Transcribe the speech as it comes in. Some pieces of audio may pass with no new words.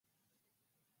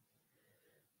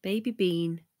Baby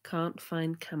Bean Can't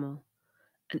Find Kamel,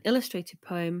 an illustrated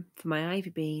poem for my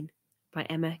Ivy Bean by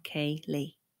Emma K.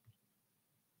 Lee.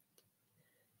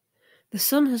 The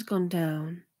sun has gone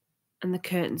down and the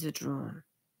curtains are drawn.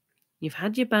 You've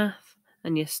had your bath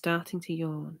and you're starting to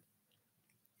yawn.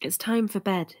 It's time for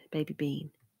bed, Baby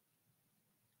Bean.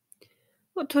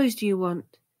 What toys do you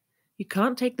want? You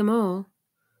can't take them all.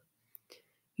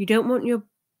 You don't want your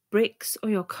bricks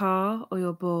or your car or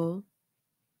your ball.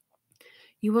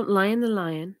 You want Lion the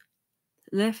lion,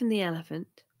 Lurfin the elephant,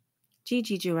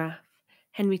 Gigi giraffe,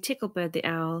 Henry Ticklebird the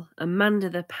owl, Amanda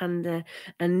the panda,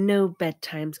 and no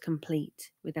bedtime's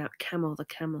complete without Camel the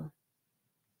camel.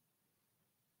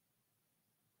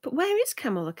 But where is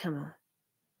Camel the camel?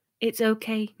 It's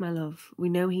okay, my love. We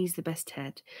know he's the best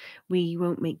head. We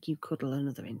won't make you cuddle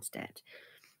another instead.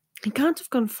 He can't have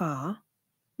gone far.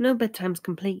 No bedtime's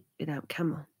complete without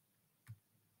Camel.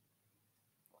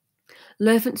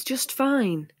 Lurfant's just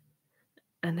fine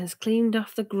and has cleaned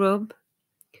off the grub.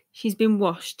 She's been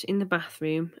washed in the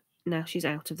bathroom. Now she's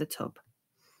out of the tub.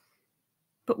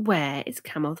 But where is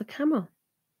Camel the camel?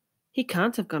 He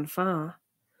can't have gone far.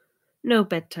 No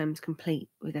bedtime's complete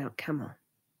without Camel.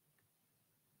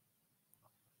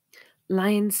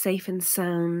 Lying safe and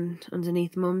sound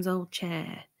underneath Mum's old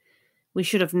chair. We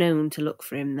should have known to look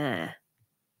for him there.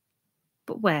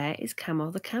 But where is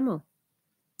Camel the camel?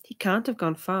 He can't have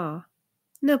gone far.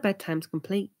 No bedtime's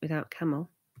complete without Camel.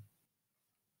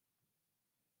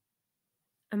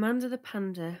 Amanda the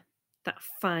panda, that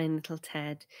fine little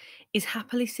Ted, is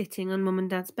happily sitting on Mum and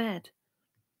Dad's bed.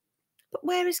 But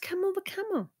where is Camel the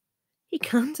camel? He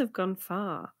can't have gone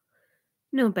far.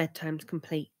 No bedtime's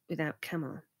complete without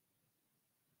Camel.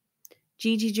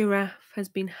 Gigi giraffe has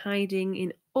been hiding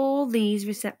in all these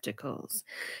receptacles,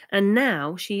 and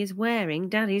now she is wearing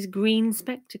Daddy's green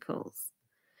spectacles.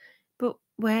 But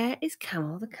where is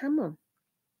Camel the camel?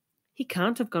 He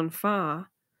can't have gone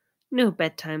far. No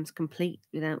bedtime's complete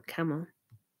without Camel.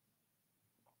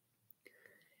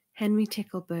 Henry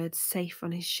Ticklebird's safe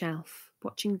on his shelf,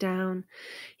 watching down.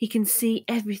 He can see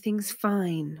everything's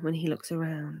fine when he looks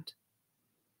around.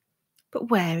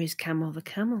 But where is Camel the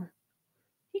camel?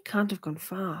 He can't have gone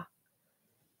far.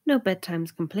 No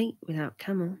bedtime's complete without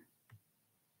Camel.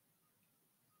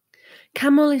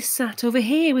 Camel is sat over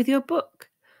here with your book.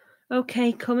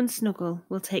 Okay, come and snuggle.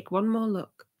 We'll take one more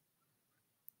look.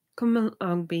 Come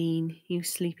along, Bean, you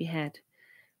sleepy head.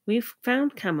 We've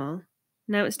found Camel.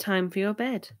 Now it's time for your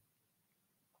bed.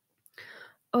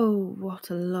 Oh, what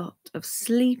a lot of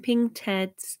sleeping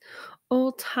Teds,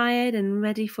 all tired and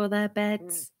ready for their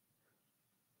beds.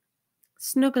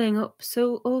 Snuggling up,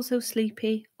 all so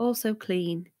sleepy, all so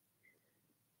clean.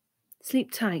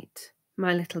 Sleep tight,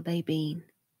 my little Bean.